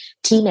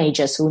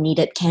 teenagers who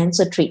needed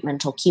cancer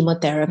treatment or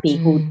chemotherapy,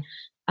 who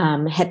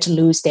had to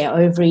lose their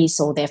ovaries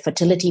or their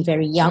fertility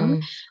very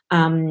young.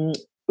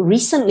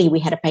 Recently,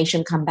 we had a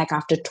patient come back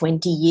after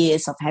 20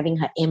 years of having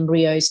her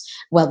embryos.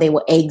 Well, they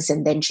were eggs,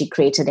 and then she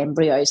created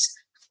embryos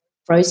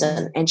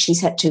frozen, and she's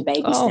had 2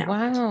 babies now. Oh,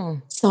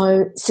 wow.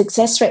 So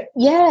success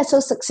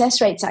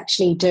rates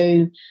actually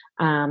do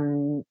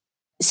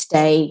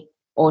stay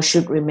or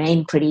should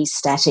remain pretty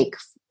static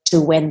to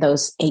when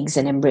those eggs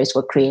and embryos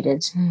were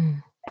created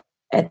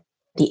at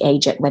the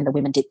age at when the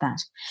women did that.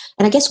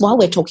 And I guess while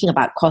we're talking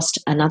about cost,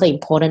 another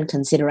important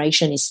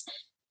consideration is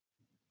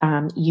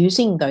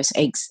using those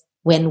eggs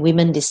when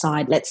women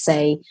decide, let's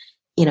say,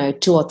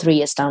 2 or 3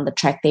 years down the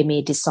track, they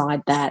may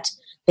decide that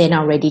they're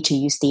now ready to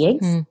use the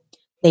eggs.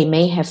 They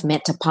may have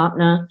met a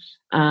partner.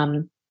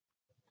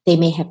 They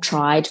may have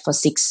tried for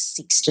 6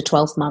 to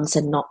 12 months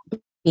and not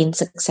been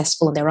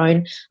successful on their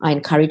own. I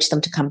encourage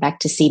them to come back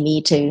to see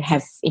me to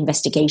have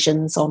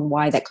investigations on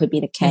why that could be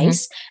the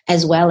case,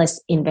 as well as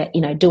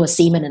do a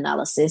semen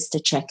analysis to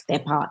check their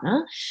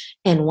partner.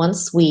 And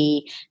once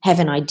we have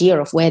an idea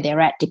of where they're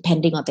at,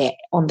 depending on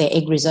their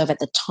egg reserve at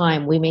the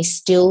time, we may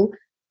still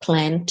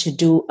plan to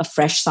do a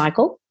fresh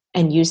cycle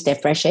and use their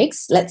fresh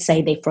eggs. Let's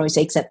say they froze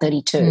eggs at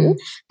 32,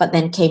 but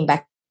then came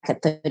back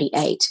at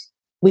 38.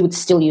 We would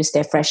still use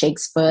their fresh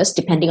eggs first,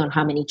 depending on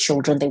how many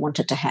children they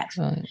wanted to have.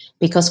 Right.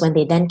 Because when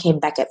they then came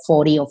back at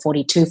 40 or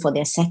 42 for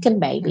their second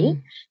baby,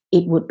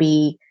 it would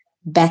be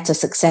better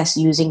success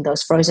using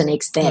those frozen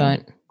eggs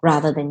then,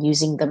 rather than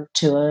using them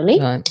too early.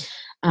 Right.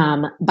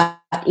 But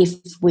if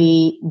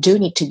we do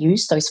need to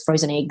use those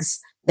frozen eggs,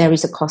 there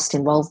is a cost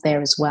involved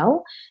there as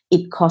well.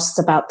 It costs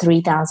about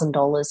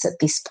 $3,000 at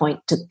this point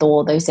to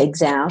thaw those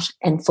eggs out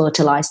and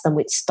fertilize them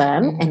with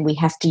sperm. And we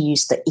have to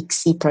use the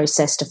ICSI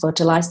process to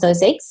fertilize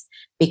those eggs,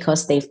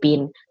 because they've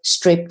been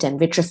stripped and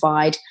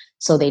vitrified,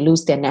 so they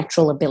lose their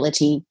natural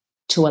ability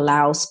to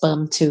allow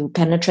sperm to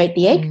penetrate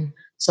the egg.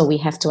 So we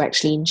have to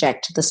actually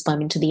inject the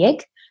sperm into the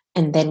egg,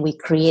 and then we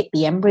create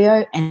the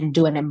embryo and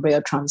do an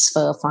embryo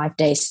transfer 5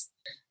 days.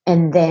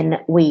 And then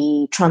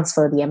we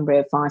transfer the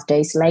embryo 5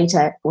 days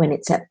later when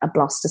it's at a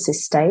blastocyst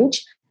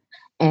stage.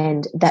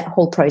 And that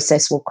whole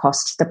process will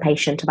cost the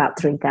patient about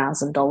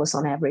 $3,000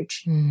 on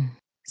average.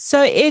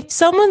 So if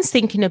someone's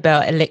thinking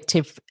about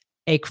elective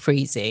egg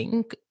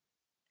freezing,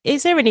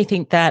 is there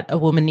anything that a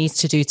woman needs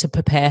to do to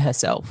prepare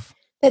herself?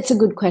 That's a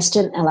good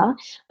question, Ella.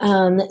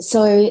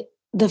 So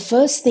the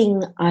first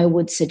thing I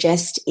would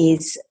suggest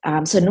is,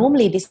 so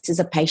normally this is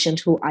a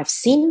patient who I've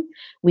seen.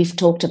 We've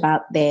talked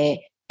about their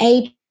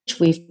age.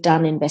 We've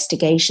done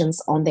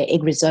investigations on their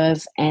egg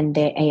reserve and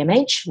their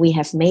AMH. We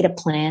have made a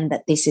plan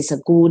that this is a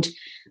good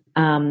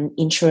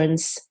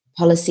insurance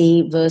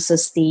policy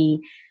versus the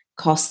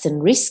costs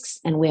and risks,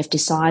 and we have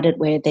decided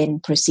we're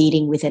then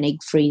proceeding with an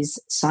egg freeze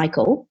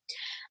cycle.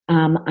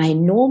 I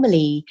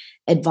normally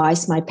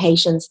advise my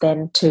patients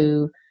then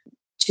to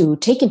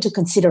take into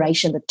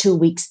consideration the 2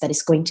 weeks that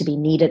is going to be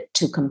needed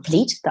to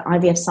complete the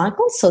IVF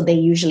cycle. So they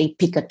usually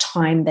pick a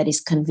time that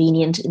is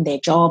convenient in their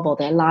job or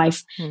their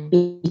life,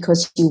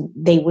 because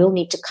they will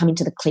need to come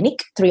into the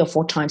clinic 3 or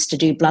 4 times to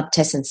do blood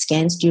tests and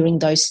scans during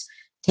those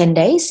 10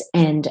 days.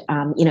 And,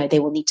 they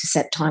will need to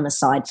set time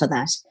aside for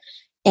that.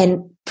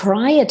 And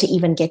prior to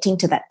even getting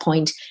to that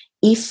point,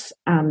 if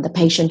the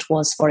patient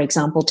was, for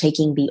example,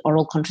 taking the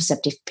oral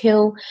contraceptive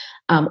pill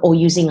or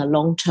using a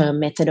long-term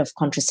method of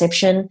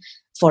contraception,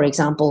 for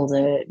example,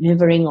 the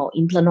NuvaRing or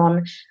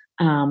Implanon,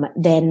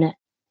 then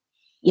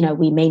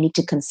we may need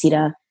to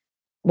consider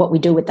what we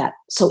do with that.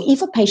 So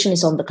if a patient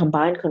is on the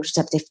combined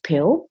contraceptive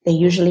pill, they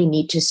usually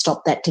need to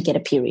stop that to get a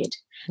period.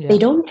 Yeah. They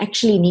don't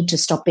actually need to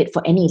stop it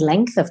for any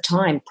length of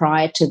time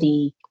prior to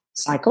the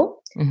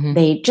cycle. Mm-hmm.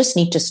 They just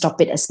need to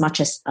stop it as much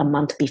as a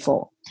month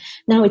before.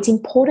 Now, it's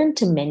important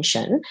to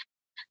mention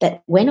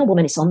that when a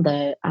woman is on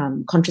the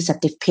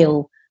contraceptive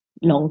pill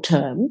long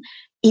term,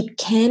 it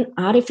can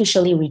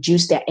artificially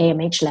reduce their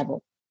AMH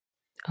level.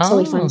 Oh. So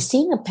if I'm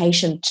seeing a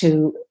patient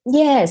to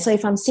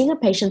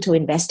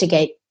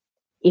investigate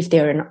if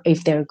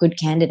they're a good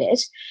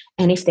candidate,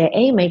 and if their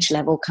AMH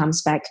level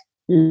comes back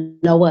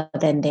lower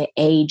than their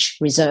age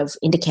reserve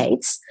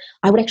indicates,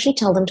 I would actually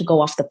tell them to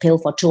go off the pill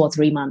for 2 or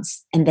 3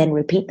 months and then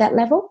repeat that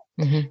level.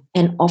 Mm-hmm.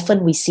 And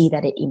often we see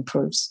that it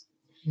improves.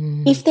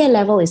 Mm-hmm. If their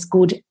level is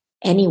good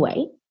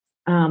anyway,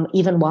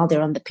 even while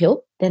they're on the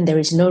pill, then there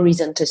is no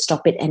reason to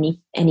stop it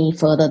any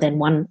further than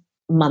 1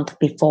 month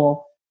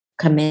before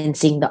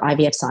commencing the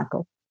IVF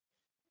cycle.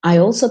 I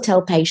also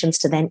tell patients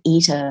to then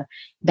eat a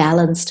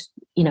balanced,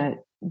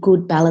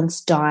 good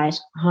balanced diet,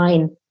 high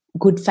in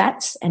good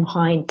fats and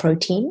high in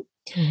protein.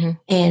 Mm-hmm.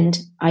 And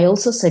I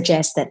also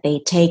suggest that they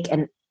take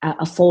a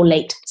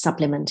folate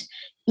supplement,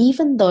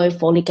 even though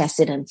folic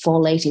acid and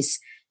folate is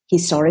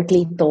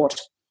historically thought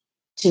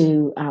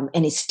to,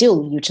 and is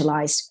still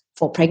utilized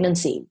for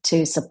pregnancy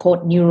to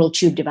support neural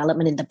tube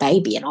development in the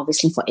baby. And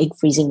obviously for egg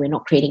freezing, we're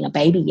not creating a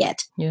baby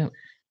yet. Yeah.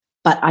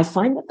 But I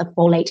find that the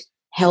folate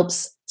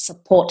helps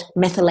support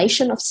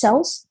methylation of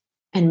cells,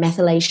 and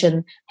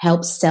methylation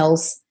helps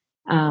cells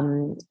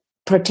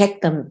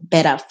protect them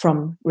better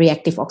from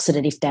reactive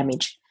oxidative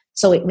damage.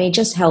 So it may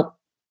just help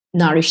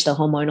nourish the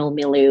hormonal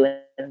milieu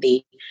and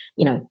the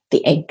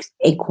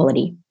egg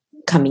quality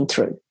coming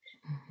through.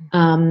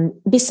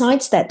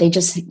 Besides that, they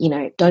just,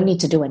 don't need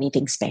to do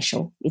anything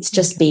special. It's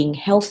just being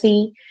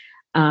healthy,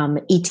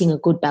 eating a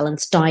good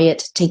balanced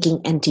diet, taking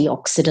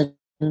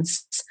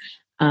antioxidants,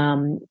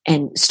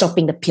 and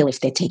stopping the pill if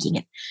they're taking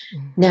it.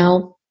 Mm-hmm.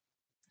 Now,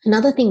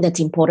 another thing that's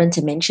important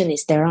to mention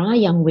is there are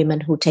young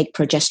women who take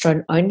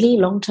progesterone-only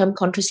long-term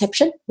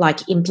contraception, like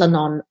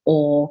Implanon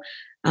or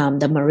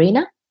the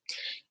Mirena,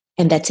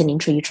 and that's an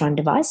intrauterine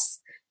device.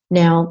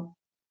 Now,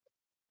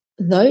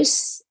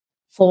 those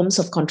forms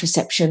of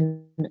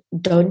contraception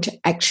don't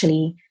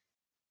actually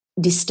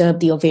disturb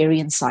the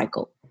ovarian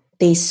cycle.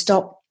 They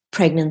stop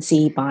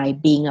pregnancy by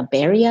being a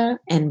barrier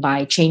and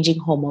by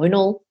changing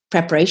hormonal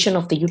preparation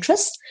of the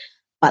uterus,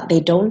 but they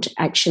don't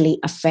actually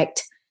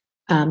affect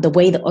the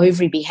way the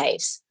ovary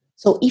behaves.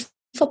 So if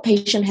a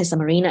patient has a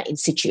Mirena in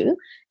situ,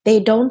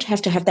 they don't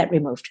have to have that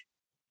removed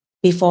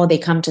before they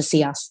come to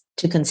see us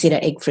to consider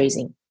egg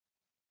freezing.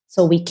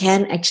 So we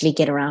can actually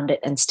get around it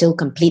and still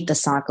complete the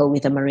cycle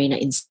with a Mirena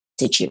in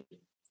situ.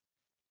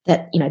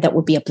 That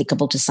would be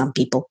applicable to some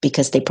people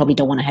because they probably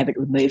don't want to have it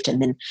removed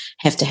and then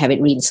have to have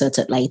it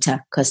reinserted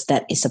later, because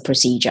that is a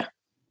procedure.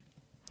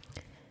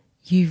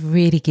 You've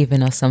really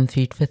given us some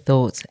food for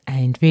thought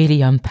and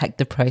really unpacked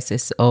the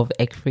process of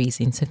egg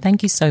freezing. So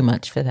thank you so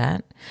much for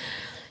that.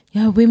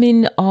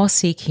 Women are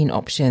seeking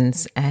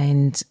options,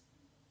 and,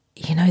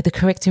 the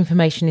correct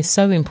information is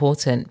so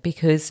important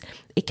because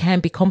it can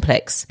be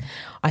complex.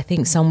 I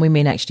think some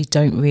women actually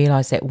don't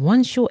realise that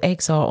once your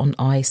eggs are on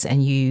ice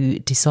and you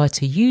decide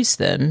to use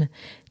them,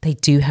 they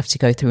do have to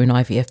go through an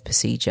IVF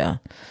procedure.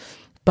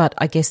 But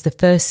I guess the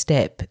first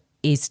step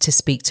is to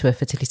speak to a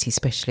fertility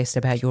specialist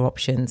about your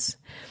options.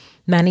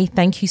 Manny,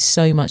 thank you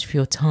so much for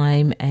your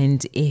time.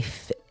 And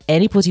if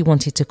anybody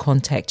wanted to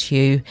contact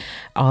you,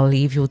 I'll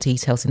leave your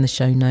details in the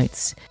show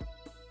notes.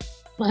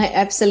 My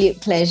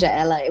absolute pleasure,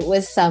 Ella. It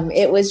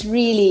was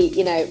really,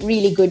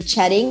 really good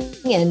chatting,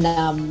 and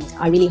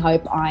I really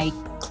hope I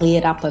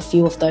cleared up a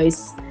few of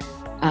those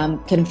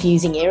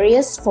confusing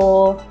areas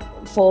for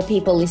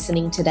people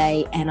listening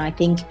today. And I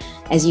think,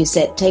 as you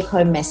said,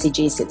 take-home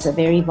messages, it's a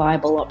very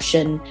viable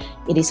option.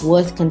 It is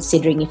worth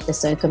considering if the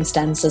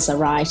circumstances are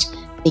right.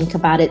 Think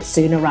about it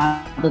sooner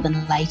rather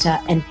than later,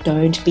 and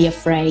don't be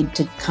afraid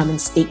to come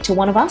and speak to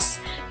one of us,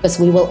 because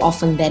we will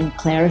often then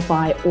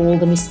clarify all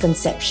the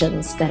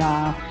misconceptions that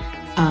are,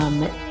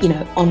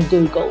 on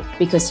Google,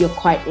 because you're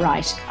quite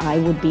right. I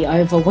would be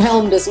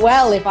overwhelmed as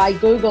well if I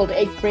Googled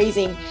egg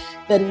freezing.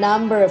 The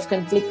number of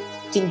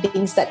conflicting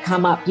things that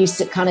come up, you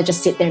kind of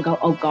just sit there and go,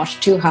 oh gosh,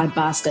 too hard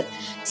basket.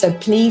 So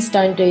please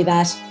don't do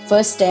that.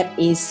 First step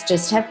is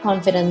just have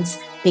confidence,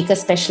 pick a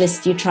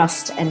specialist you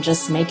trust, and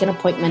just make an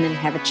appointment and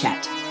have a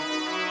chat.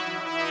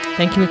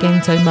 Thank you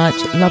again so much.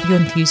 Love your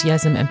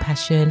enthusiasm and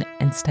passion,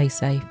 and stay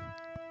safe.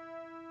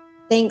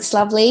 Thanks,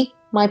 lovely.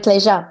 My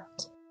pleasure.